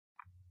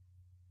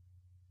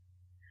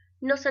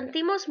Nos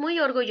sentimos muy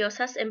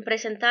orgullosas en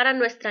presentar a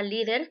nuestra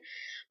líder,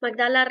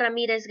 Magdala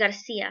Ramírez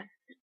García,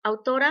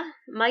 autora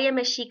maya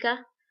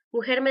mexica,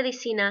 mujer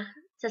medicina,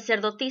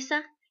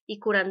 sacerdotisa y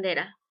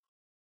curandera.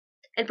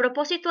 El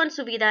propósito en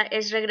su vida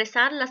es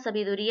regresar la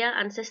sabiduría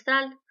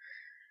ancestral.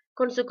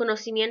 Con su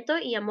conocimiento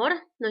y amor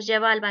nos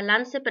lleva al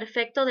balance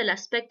perfecto del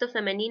aspecto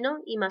femenino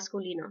y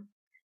masculino.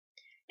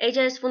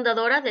 Ella es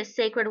fundadora de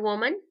Sacred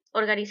Woman,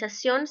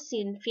 organización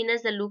sin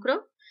fines de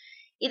lucro,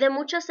 y de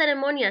muchas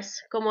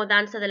ceremonias como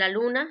danza de la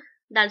luna,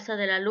 danza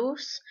de la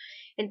luz,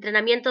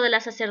 entrenamiento de la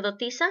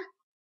sacerdotisa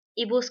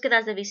y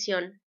búsquedas de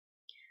visión,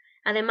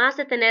 además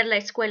de tener la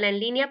escuela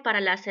en línea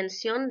para la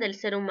ascensión del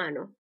ser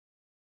humano.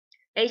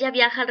 Ella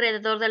viaja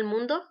alrededor del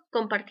mundo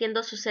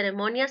compartiendo sus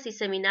ceremonias y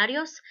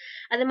seminarios,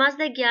 además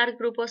de guiar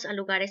grupos a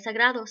lugares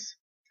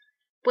sagrados.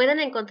 Pueden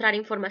encontrar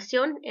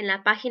información en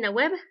la página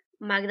web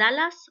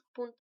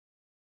magdalas.com.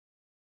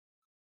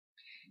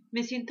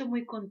 Me siento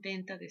muy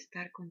contenta de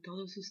estar con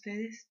todos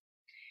ustedes.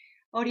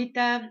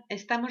 Ahorita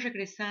estamos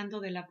regresando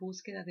de la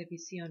búsqueda de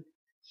visión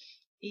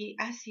y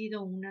ha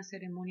sido una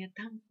ceremonia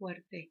tan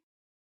fuerte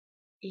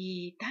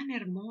y tan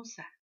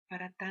hermosa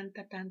para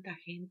tanta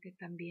gente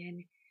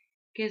también.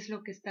 ¿Qué es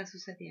lo que está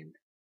sucediendo?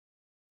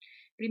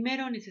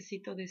 Primero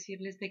necesito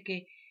decirles de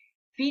que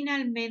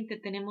finalmente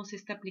tenemos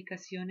esta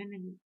aplicación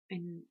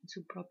en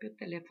su propio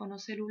teléfono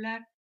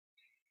celular,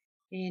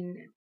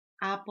 en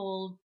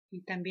Apple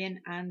y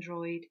también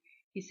Android,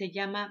 y se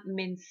llama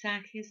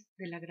Mensajes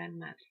de la Gran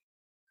Madre.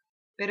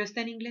 Pero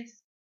está en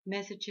inglés,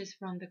 Messages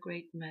from the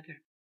Great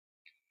Mother.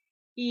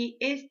 Y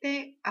esta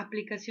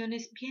aplicación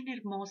es bien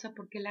hermosa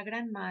porque la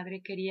Gran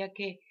Madre quería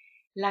que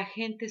la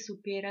gente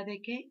supiera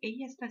de que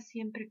ella está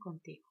siempre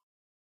contigo.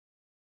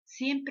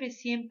 Siempre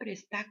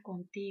está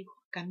contigo,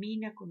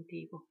 camina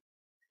contigo.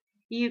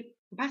 Y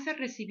vas a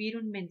recibir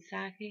un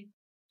mensaje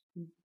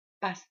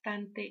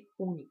bastante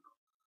único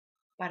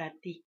para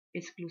ti,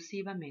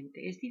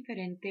 exclusivamente. Es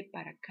diferente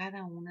para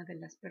cada una de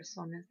las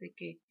personas de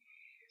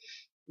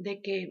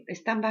que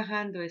están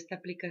bajando esta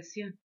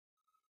aplicación.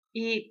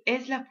 Y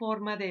es la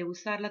forma de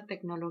usar la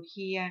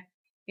tecnología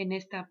en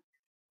este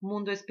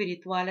mundo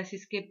espiritual. Así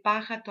es que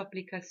baja tu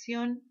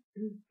aplicación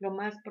lo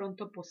más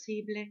pronto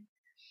posible,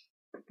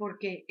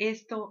 porque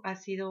esto ha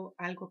sido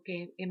algo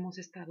que hemos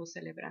estado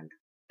celebrando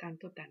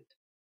tanto.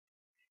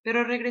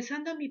 Pero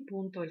regresando a mi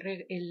punto,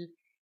 el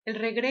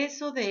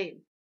regreso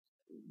de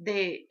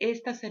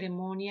esta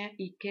ceremonia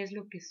y qué es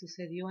lo que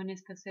sucedió en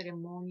esta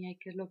ceremonia y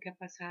qué es lo que ha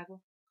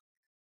pasado,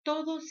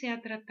 todo se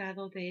ha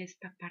tratado de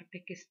esta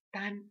parte que es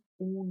tan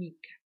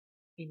única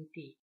en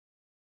ti.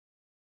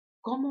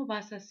 ¿Cómo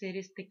vas a hacer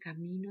este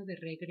camino de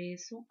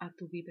regreso a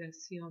tu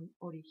vibración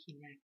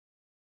original?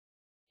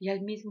 Y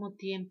al mismo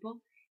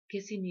tiempo,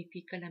 ¿qué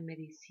significa la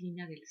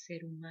medicina del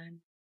ser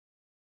humano?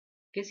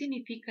 ¿Qué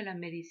significa la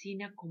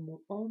medicina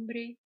como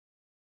hombre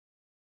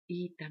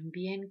y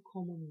también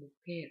como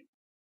mujer?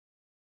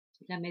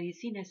 La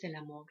medicina es el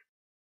amor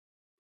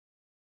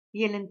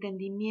y el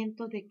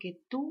entendimiento de que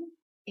tú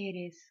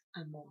eres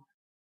amor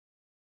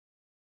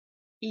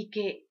y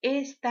que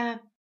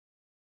este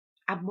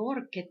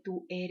amor que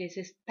tú eres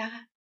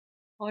está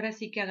ahora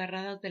sí que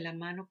agarrados de la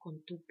mano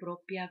con tu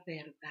propia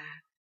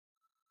verdad.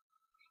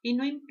 Y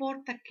no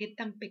importa qué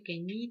tan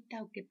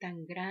pequeñita o qué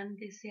tan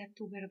grande sea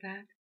tu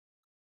verdad,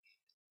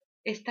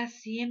 está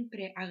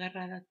siempre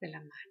agarradas de la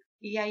mano.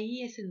 Y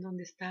ahí es en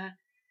donde está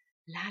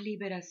la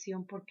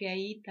liberación, porque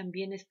ahí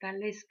también está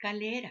la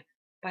escalera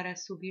para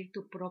subir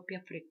tu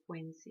propia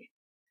frecuencia,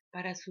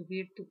 para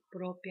subir tu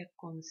propia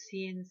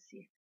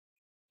conciencia.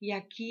 Y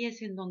aquí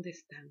es en donde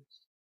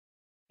estamos.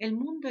 El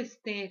mundo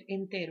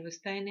entero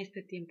está en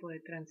este tiempo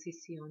de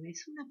transición.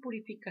 Es una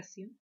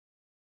purificación.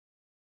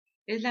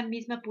 Es la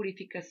misma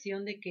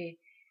purificación de que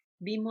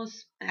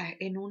vimos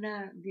en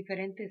una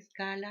diferente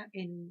escala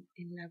en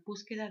la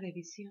búsqueda de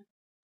visión.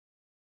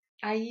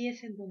 Ahí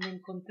es en donde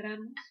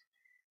encontramos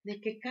de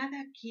que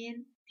cada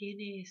quien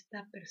tiene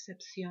esta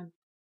percepción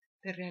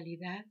de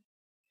realidad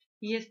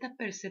y esta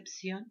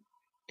percepción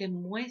te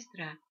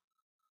muestra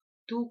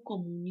tu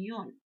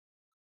comunión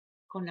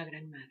con la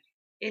Gran Madre.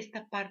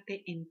 Esta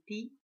parte en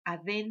ti,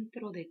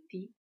 adentro de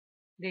ti,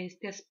 de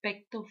este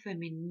aspecto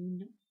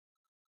femenino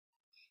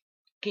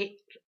que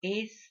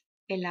es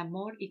el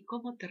amor y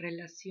cómo te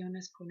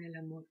relacionas con el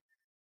amor.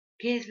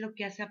 ¿Qué es lo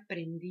que has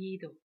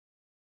aprendido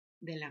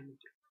del amor?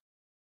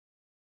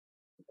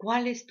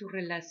 ¿Cuál es tu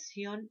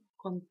relación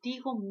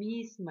contigo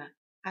misma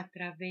a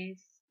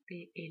través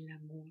del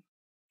amor?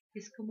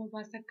 Es como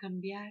vas a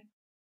cambiar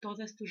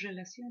todas tus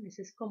relaciones,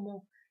 es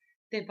como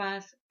te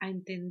vas a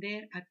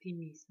entender a ti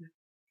misma.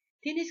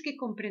 Tienes que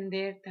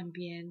comprender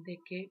también de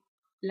que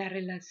la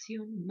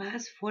relación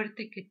más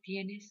fuerte que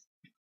tienes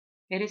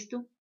eres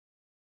tú.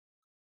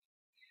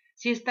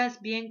 Si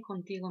estás bien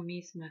contigo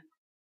misma,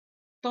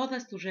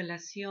 todas tus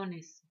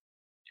relaciones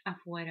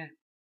afuera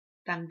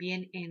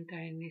también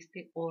entran en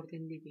este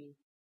orden divino.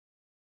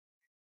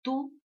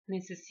 Tú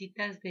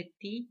necesitas de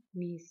ti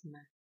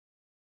misma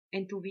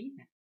en tu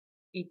vida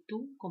y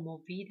tú como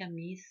vida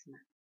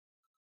misma.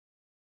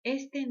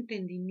 Este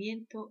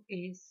entendimiento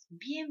es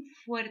bien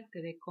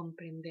fuerte de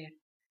comprender,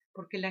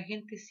 porque la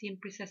gente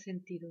siempre se ha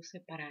sentido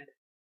separada.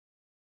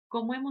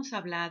 Como hemos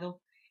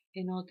hablado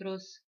en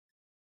otros,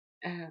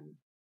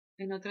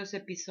 en otros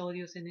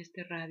episodios en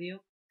este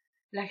radio,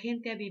 la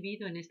gente ha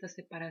vivido en esta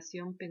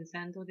separación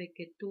pensando de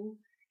que tú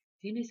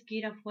tienes que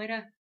ir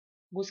afuera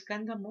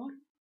buscando amor.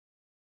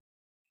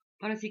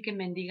 Ahora sí que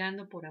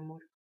mendigando por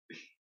amor.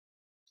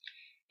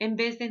 En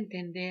vez de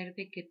entender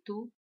de que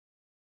tú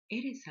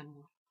eres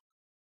amor.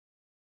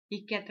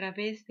 Y que a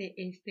través de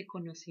este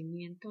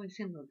conocimiento es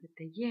en donde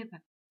te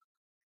lleva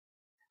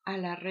a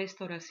la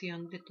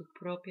restauración de tu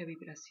propia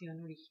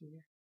vibración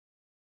original.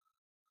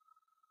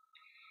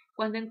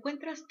 Cuando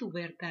encuentras tu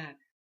verdad,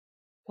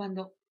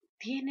 cuando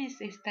tienes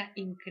esta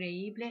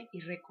increíble y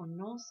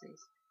reconoces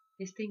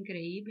esta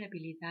increíble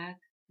habilidad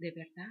de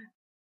verdad,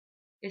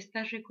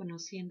 estás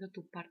reconociendo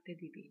tu parte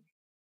divina.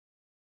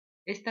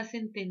 Estás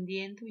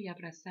entendiendo y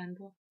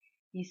abrazando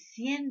y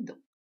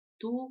siendo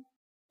tu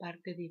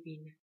parte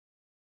divina.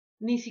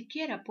 Ni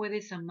siquiera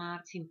puedes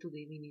amar sin tu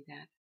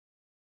divinidad.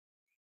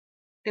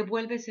 Te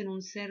vuelves en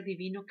un ser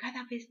divino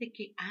cada vez de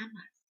que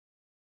amas.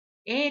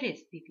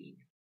 Eres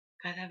divino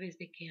cada vez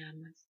de que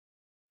amas,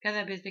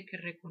 cada vez de que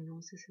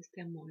reconoces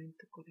este amor en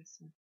tu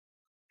corazón,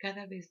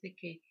 cada vez de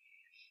que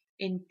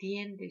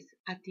entiendes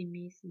a ti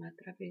misma a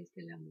través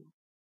del amor.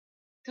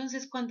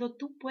 Entonces, cuando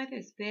tú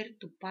puedes ver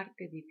tu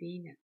parte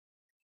divina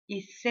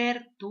y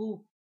ser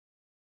tú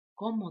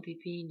como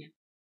divina,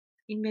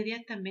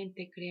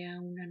 inmediatamente crea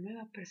una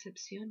nueva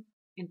percepción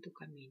en tu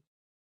camino.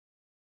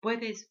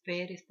 Puedes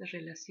ver estas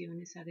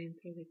relaciones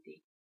adentro de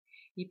ti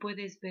y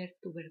puedes ver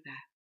tu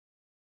verdad.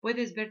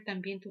 Puedes ver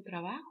también tu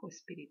trabajo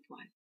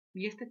espiritual.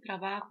 Y este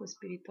trabajo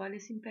espiritual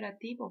es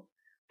imperativo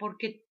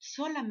porque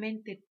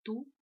solamente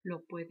tú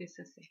lo puedes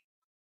hacer.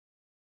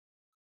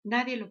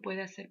 Nadie lo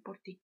puede hacer por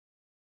ti.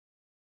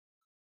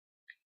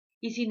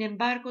 Y sin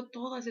embargo,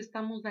 todos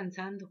estamos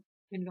danzando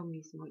en lo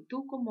mismo. Y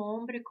tú como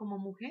hombre, como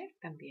mujer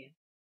también.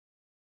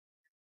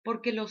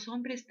 Porque los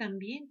hombres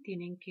también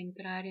tienen que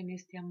entrar en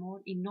este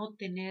amor y no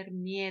tener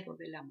miedo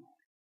del amor.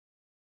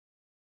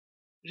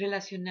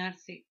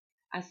 Relacionarse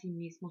a sí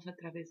mismos a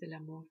través del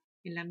amor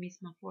en la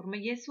misma forma.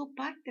 Y es su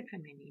parte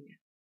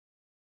femenina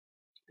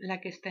la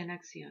que está en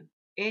acción.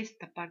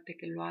 Esta parte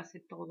que lo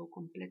hace todo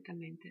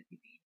completamente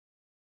divino.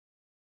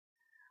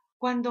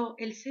 Cuando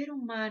el ser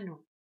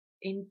humano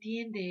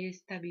entiende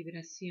esta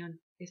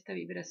vibración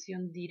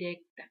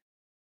directa,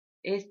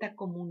 esta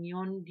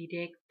comunión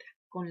directa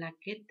con la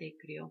que te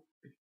creó,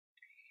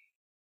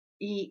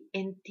 y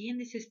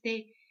entiendes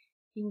este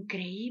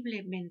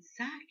increíble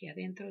mensaje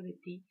adentro de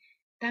ti,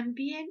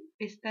 también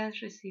estás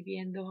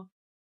recibiendo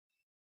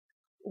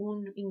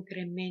un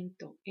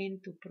incremento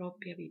en tu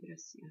propia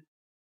vibración.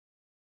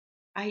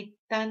 Hay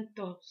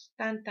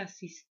tanta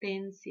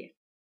asistencia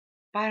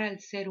para el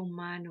ser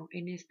humano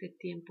en este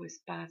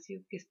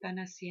tiempo-espacio que están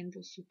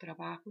haciendo su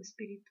trabajo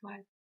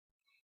espiritual,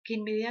 que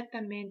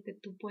inmediatamente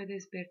tú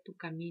puedes ver tu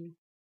camino,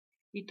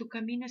 y tu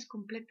camino es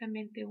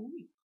completamente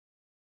único.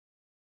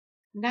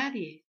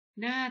 Nadie,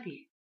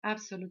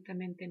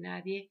 absolutamente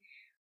nadie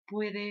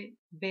puede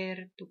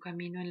ver tu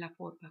camino en la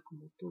forma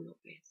como tú lo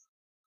ves.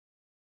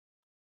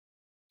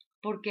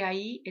 Porque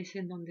ahí es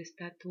en donde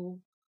está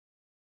tu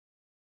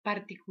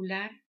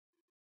particular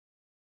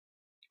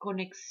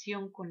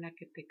conexión con la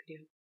que te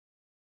creó.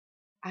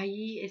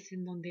 Ahí es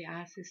en donde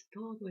haces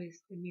todo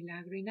este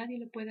milagro y nadie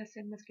lo puede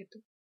hacer más que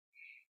tú.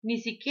 Ni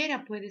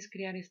siquiera puedes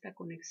crear esta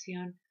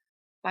conexión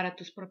para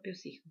tus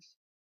propios hijos.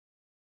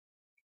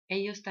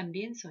 Ellos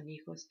también son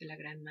hijos de la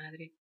Gran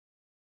Madre.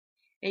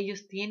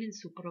 Ellos tienen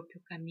su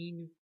propio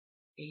camino.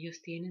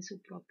 Ellos tienen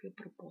su propio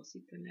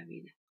propósito en la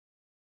vida.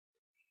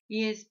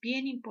 Y es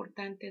bien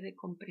importante de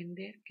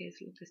comprender qué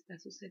es lo que está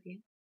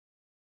sucediendo.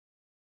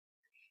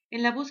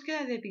 En la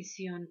búsqueda de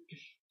visión,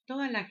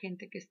 toda la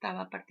gente que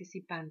estaba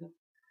participando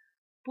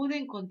pudo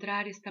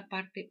encontrar esta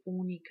parte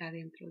única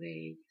dentro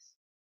de ellos,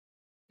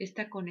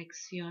 esta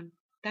conexión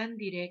tan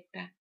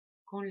directa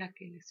con la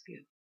que les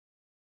vio.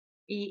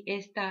 Y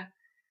esta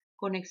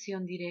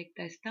conexión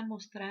directa está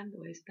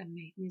mostrando esta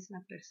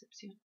misma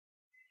percepción.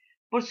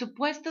 Por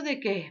supuesto de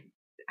que,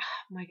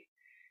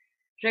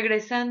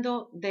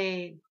 regresando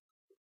de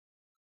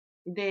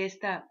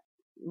esta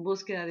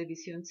búsqueda de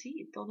visión,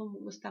 sí, todo el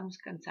mundo estamos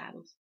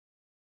cansados.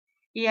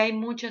 Y hay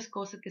muchas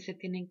cosas que se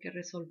tienen que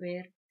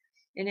resolver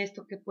en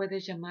esto que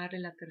puedes llamarle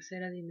la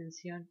tercera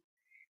dimensión,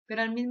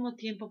 pero al mismo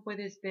tiempo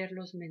puedes ver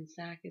los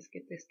mensajes que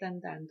te están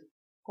dando,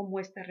 como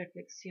esta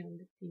reflexión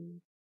de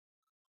ti,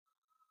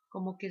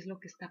 como qué es lo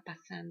que está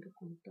pasando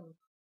con todo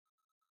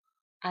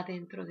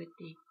adentro de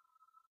ti.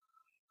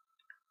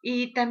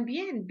 Y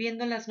también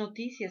viendo las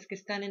noticias que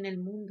están en el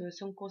mundo,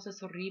 son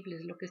cosas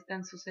horribles lo que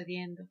están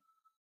sucediendo.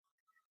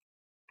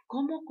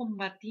 ¿Cómo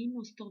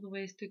combatimos todo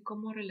esto y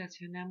cómo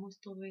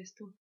relacionamos todo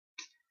esto?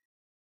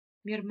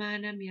 Mi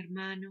hermana, mi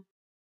hermano,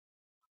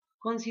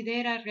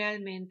 considera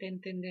realmente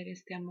entender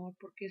este amor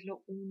porque es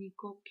lo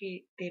único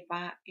que te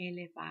va a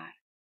elevar.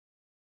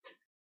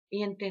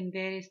 y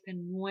entender esta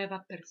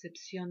nueva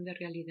percepción de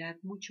realidad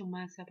mucho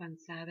más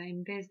avanzada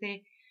en vez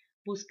de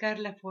buscar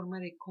la forma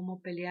de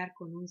cómo pelear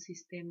con un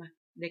sistema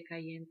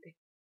decayente.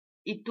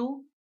 Y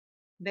tú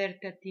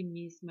verte a ti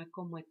misma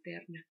como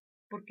eterna,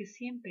 porque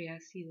siempre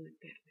has sido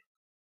eterna,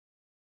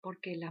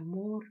 porque el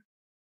amor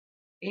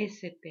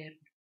es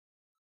eterno.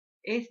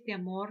 Este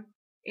amor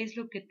es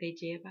lo que te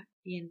lleva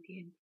y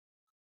entiende.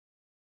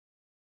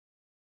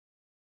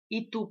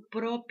 Y tu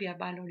propia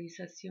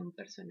valorización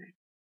personal.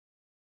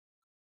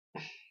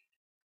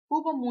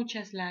 Hubo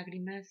muchas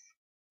lágrimas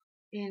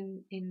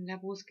en la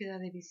búsqueda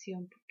de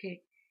visión,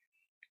 porque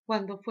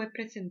cuando fue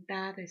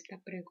presentada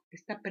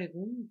esta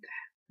pregunta,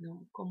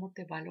 ¿no? ¿Cómo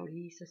te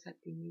valorizas a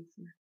ti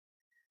misma?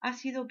 Ha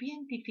sido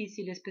bien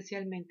difícil,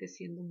 especialmente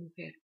siendo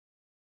mujer,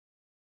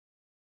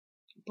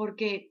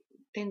 porque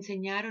te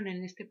enseñaron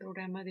en este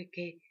programa de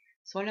que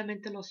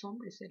solamente los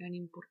hombres eran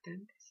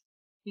importantes.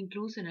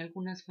 Incluso en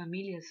algunas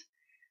familias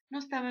no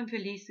estaban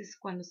felices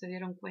cuando se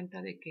dieron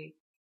cuenta de que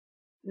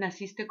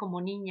naciste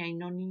como niña y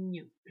no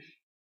niño.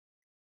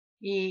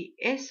 Y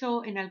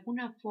eso en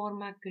alguna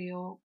forma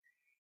creó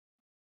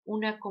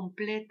una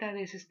completa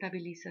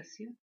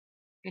desestabilización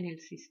en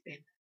el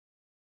sistema.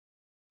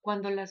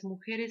 Cuando las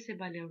mujeres se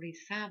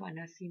valorizaban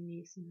a sí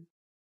mismas,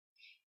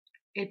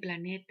 el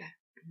planeta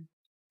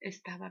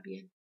estaba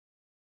bien.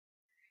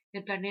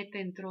 El planeta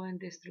entró en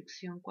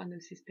destrucción cuando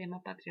el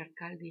sistema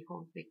patriarcal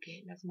dijo de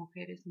que las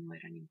mujeres no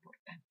eran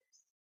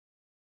importantes.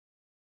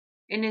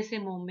 En ese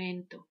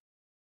momento,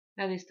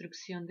 la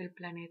destrucción del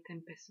planeta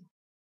empezó.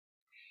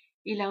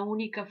 Y la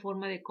única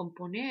forma de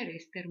componer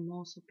este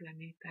hermoso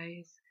planeta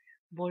es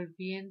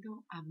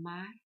volviendo a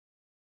amar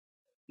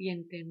y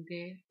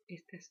entender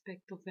este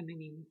aspecto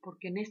femenino,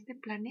 porque en este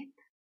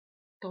planeta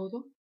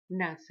todo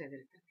nace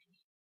del femenino.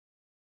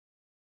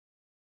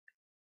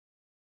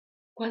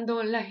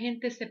 Cuando la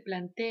gente se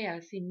plantea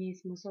a sí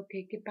mismos, ok,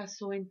 ¿qué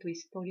pasó en tu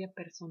historia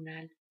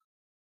personal?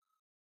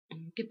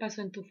 ¿Qué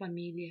pasó en tu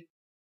familia?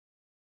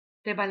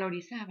 ¿Te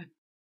valorizaban?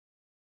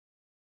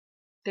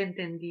 ¿Te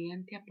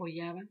entendían? ¿Te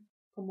apoyaban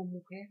como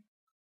mujer?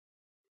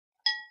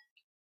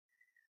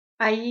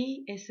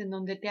 Ahí es en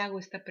donde te hago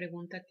esta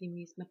pregunta a ti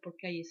misma,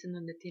 porque ahí es en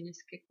donde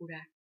tienes que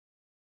curar.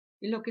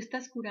 Y lo que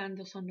estás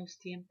curando son los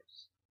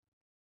tiempos.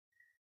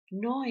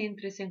 No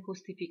entres en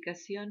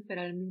justificación,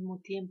 pero al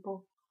mismo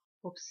tiempo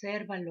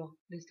obsérvalo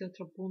desde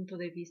otro punto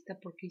de vista,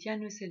 porque ya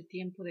no es el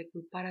tiempo de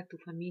culpar a tu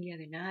familia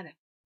de nada.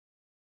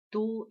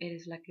 Tú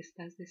eres la que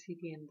estás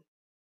decidiendo.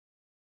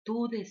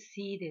 Tú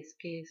decides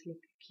qué es lo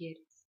que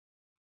quieres.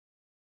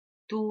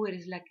 Tú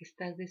eres la que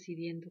estás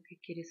decidiendo qué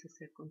quieres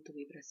hacer con tu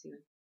vibración.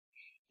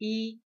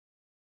 Y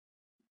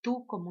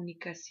tu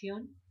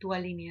comunicación, tu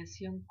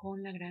alineación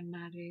con la Gran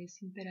Madre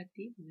es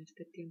imperativo en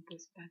este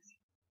tiempo-espacio.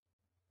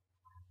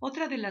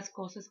 Otra de las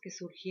cosas que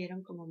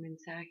surgieron como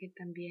mensaje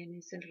también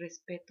es el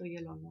respeto y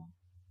el honor.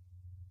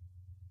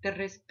 Te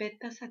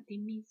respetas a ti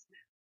misma.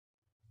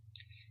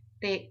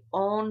 Te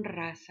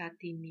honras a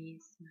ti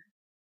misma.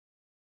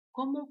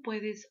 ¿Cómo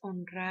puedes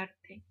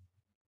honrarte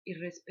y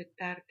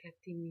respetarte a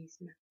ti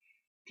misma?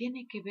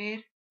 Tiene que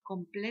ver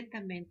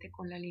completamente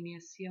con la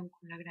alineación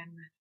con la Gran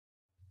Madre.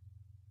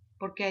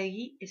 Porque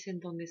ahí es en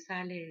donde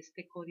sale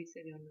este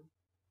códice de honor,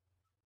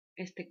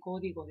 este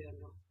código de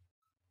honor.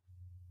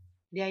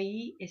 De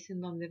ahí es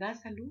en donde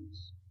das a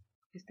luz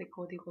este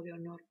código de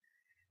honor.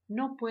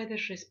 No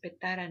puedes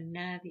respetar a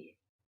nadie,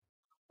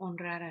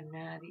 honrar a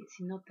nadie,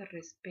 si no te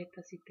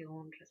respetas y te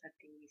honras a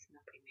ti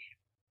misma primero.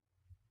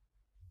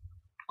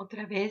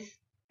 Otra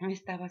vez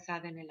está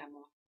basada en el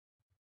amor.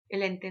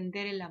 El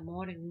entender el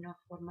amor en una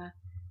forma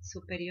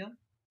superior.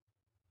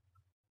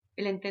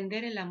 El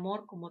entender el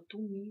amor como tú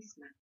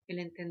misma. El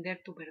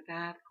entender tu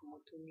verdad como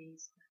tú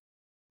misma.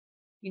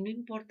 Y no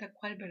importa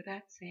cuál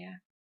verdad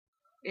sea,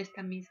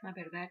 esta misma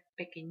verdad,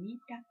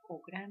 pequeñita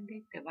o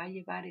grande, te va a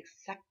llevar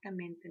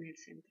exactamente en el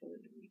centro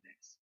del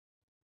universo.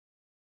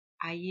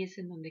 Ahí es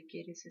en donde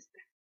quieres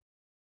estar.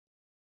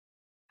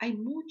 Hay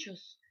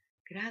muchos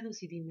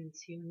grados y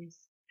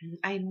dimensiones,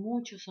 hay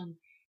muchos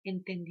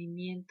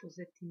entendimientos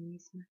de ti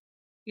misma.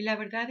 Y la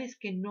verdad es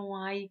que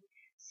no hay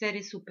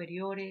seres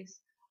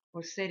superiores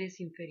o seres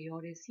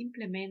inferiores,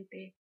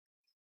 simplemente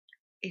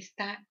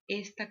está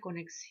esta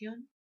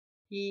conexión.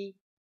 ¿Y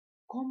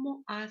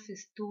cómo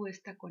haces tú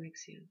esta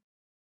conexión?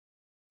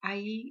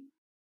 Ahí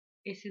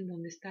es en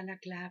donde está la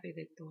clave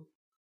de todo.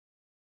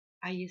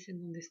 Ahí es en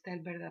donde está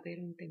el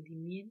verdadero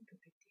entendimiento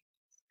de ti.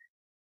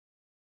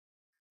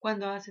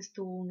 Cuando haces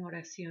tú una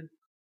oración,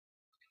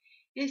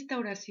 esta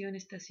oración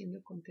está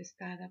siendo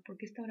contestada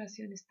porque esta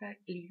oración está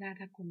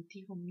ligada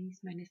contigo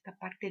misma en esta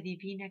parte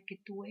divina que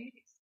tú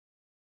eres.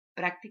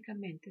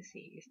 Prácticamente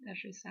sí, estás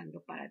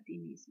rezando para ti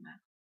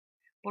misma,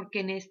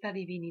 porque en esta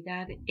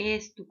divinidad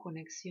es tu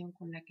conexión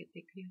con la que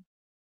te crió.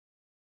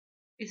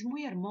 Es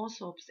muy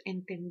hermoso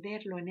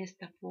entenderlo en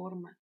esta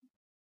forma,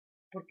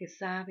 porque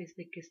sabes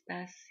de que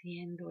estás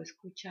siendo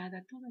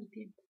escuchada todo el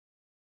tiempo.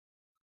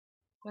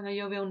 Cuando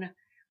yo veo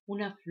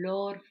una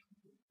flor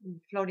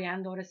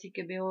floreando, ahora sí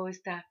que veo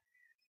esta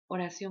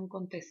oración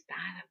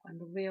contestada,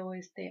 cuando veo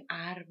este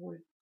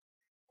árbol,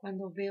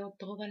 cuando veo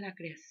toda la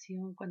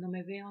creación, cuando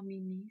me veo a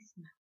mí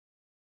misma.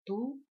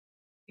 Tú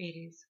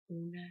eres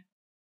una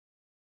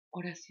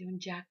oración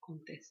ya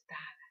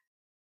contestada.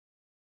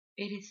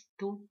 Eres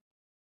tú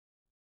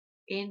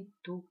en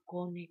tu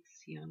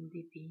conexión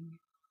divina,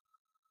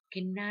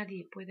 que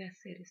nadie puede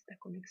hacer esta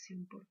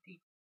conexión por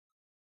ti.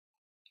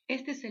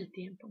 Este es el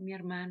tiempo, mi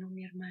hermano,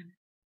 mi hermana,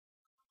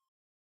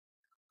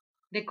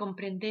 de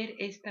comprender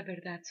esta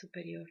verdad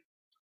superior.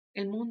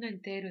 El mundo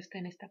entero está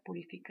en esta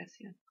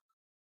purificación,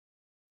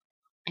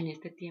 en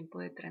este tiempo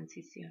de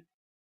transición.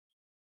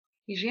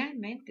 Y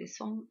realmente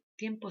son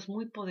tiempos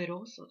muy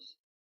poderosos.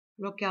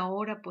 Lo que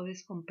ahora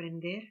puedes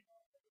comprender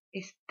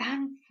es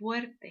tan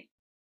fuerte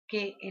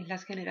que en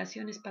las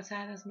generaciones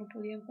pasadas no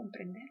podían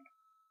comprenderlo.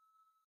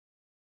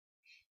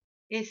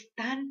 Es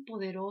tan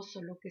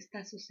poderoso lo que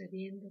está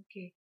sucediendo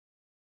que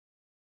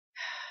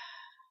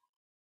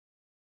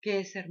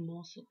es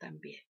hermoso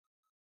también.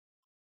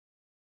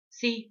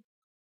 Sí,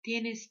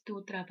 tienes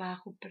tu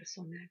trabajo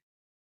personal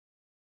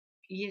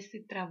y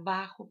este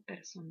trabajo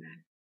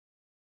personal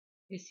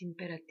es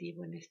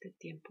imperativo en este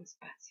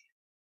tiempo-espacio.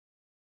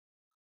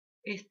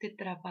 Este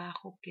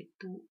trabajo que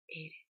tú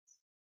eres.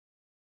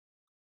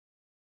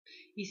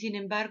 Y sin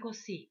embargo,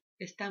 sí,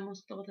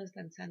 estamos todas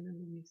danzando en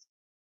lo mismo.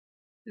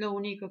 Lo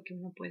único que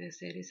uno puede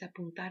hacer es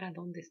apuntar a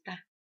dónde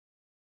está.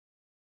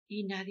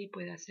 Y nadie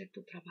puede hacer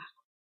tu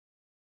trabajo.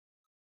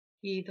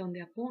 Y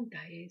donde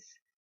apunta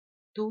es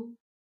tú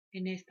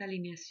en esta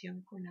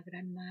alineación con la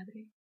Gran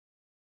Madre.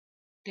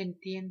 Te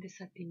entiendes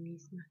a ti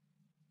misma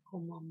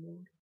como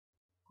amor,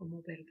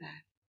 como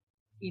verdad.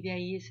 Y de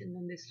ahí es en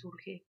donde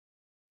surge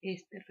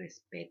este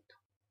respeto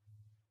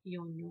y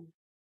honor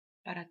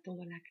para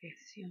toda la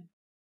creación,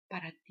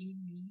 para ti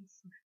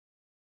misma.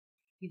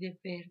 Y de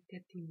verte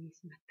a ti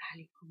misma tal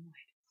y como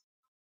eres.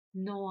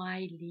 No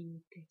hay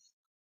límites.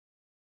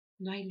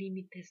 No hay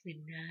límites de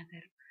nada,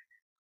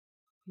 hermana,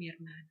 mi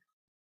hermano.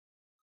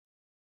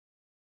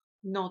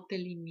 No te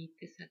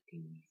limites a ti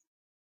misma,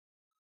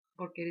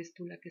 porque eres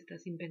tú la que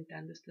estás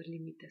inventando estas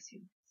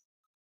limitaciones.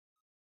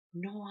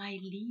 No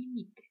hay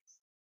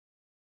límites.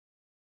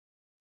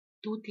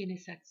 Tú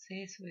tienes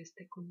acceso a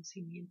este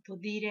conocimiento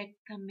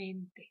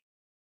directamente.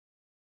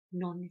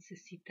 No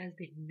necesitas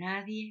de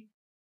nadie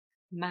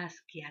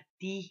más que a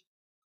ti.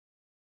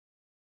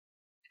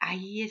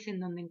 Ahí es en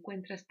donde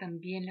encuentras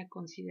también la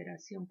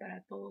consideración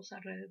para todos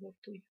alrededor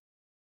tuyo,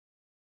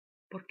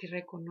 porque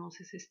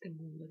reconoces este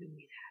mundo de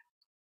unidad.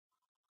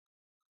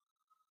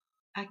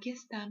 Aquí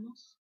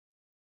estamos.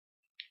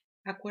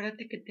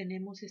 Acuérdate que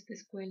tenemos esta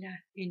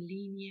escuela en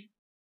línea.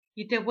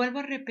 Y te vuelvo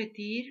a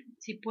repetir,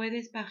 si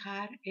puedes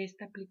bajar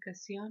esta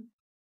aplicación,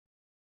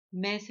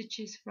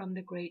 Messages from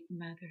the Great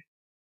Mother,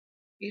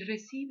 y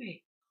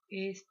recibe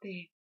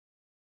este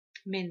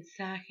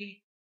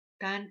mensaje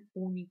tan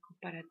único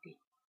para ti.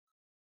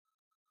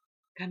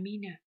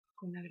 Camina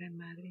con la Gran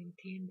Madre,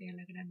 entiende a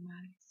la Gran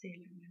Madre, sé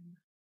la Gran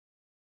Madre,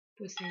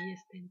 pues ella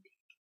está en ti,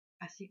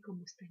 así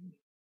como está en mí.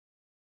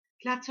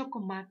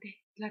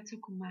 Tlatzocomate,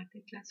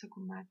 Tlatzocomate,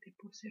 Tlatzocomate,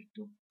 por ser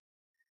tú,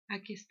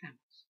 aquí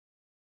estamos.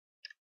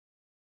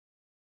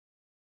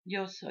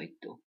 Yo soy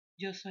tú,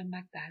 yo soy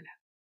Magdala.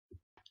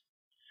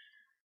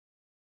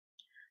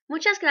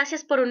 Muchas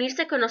gracias por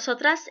unirse con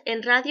nosotras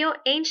en Radio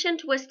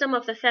Ancient Wisdom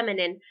of the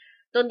Feminine,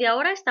 donde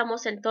ahora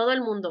estamos en todo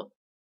el mundo.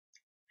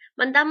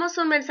 Mandamos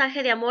un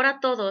mensaje de amor a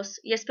todos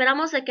y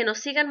esperamos de que nos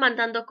sigan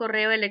mandando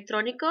correo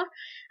electrónico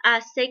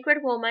a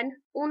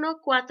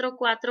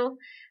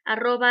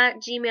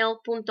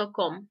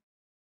sacredwoman144@gmail.com.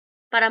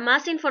 Para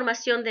más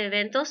información de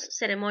eventos,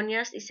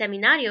 ceremonias y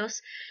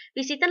seminarios,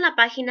 visiten la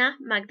página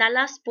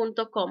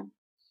magdalas.com.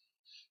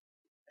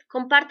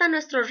 Compartan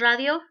nuestro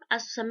radio a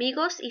sus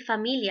amigos y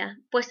familia,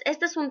 pues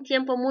este es un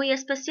tiempo muy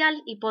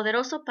especial y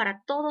poderoso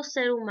para todo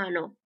ser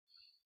humano.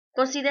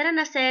 Consideren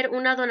hacer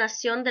una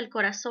donación del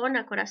corazón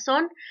a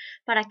corazón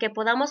para que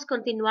podamos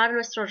continuar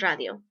nuestro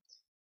radio.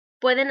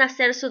 Pueden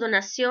hacer su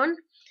donación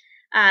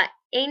a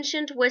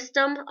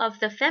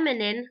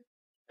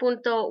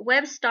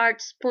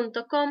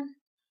ancientwisdomofthefeminine.webstarts.com.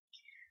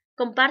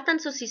 Compartan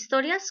sus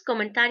historias,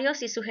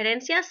 comentarios y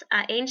sugerencias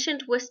a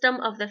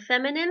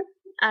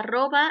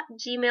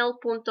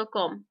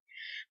ancientwisdomofthefeminine@gmail.com.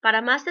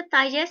 Para más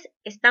detalles,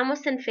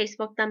 estamos en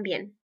Facebook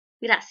también.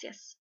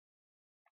 Gracias.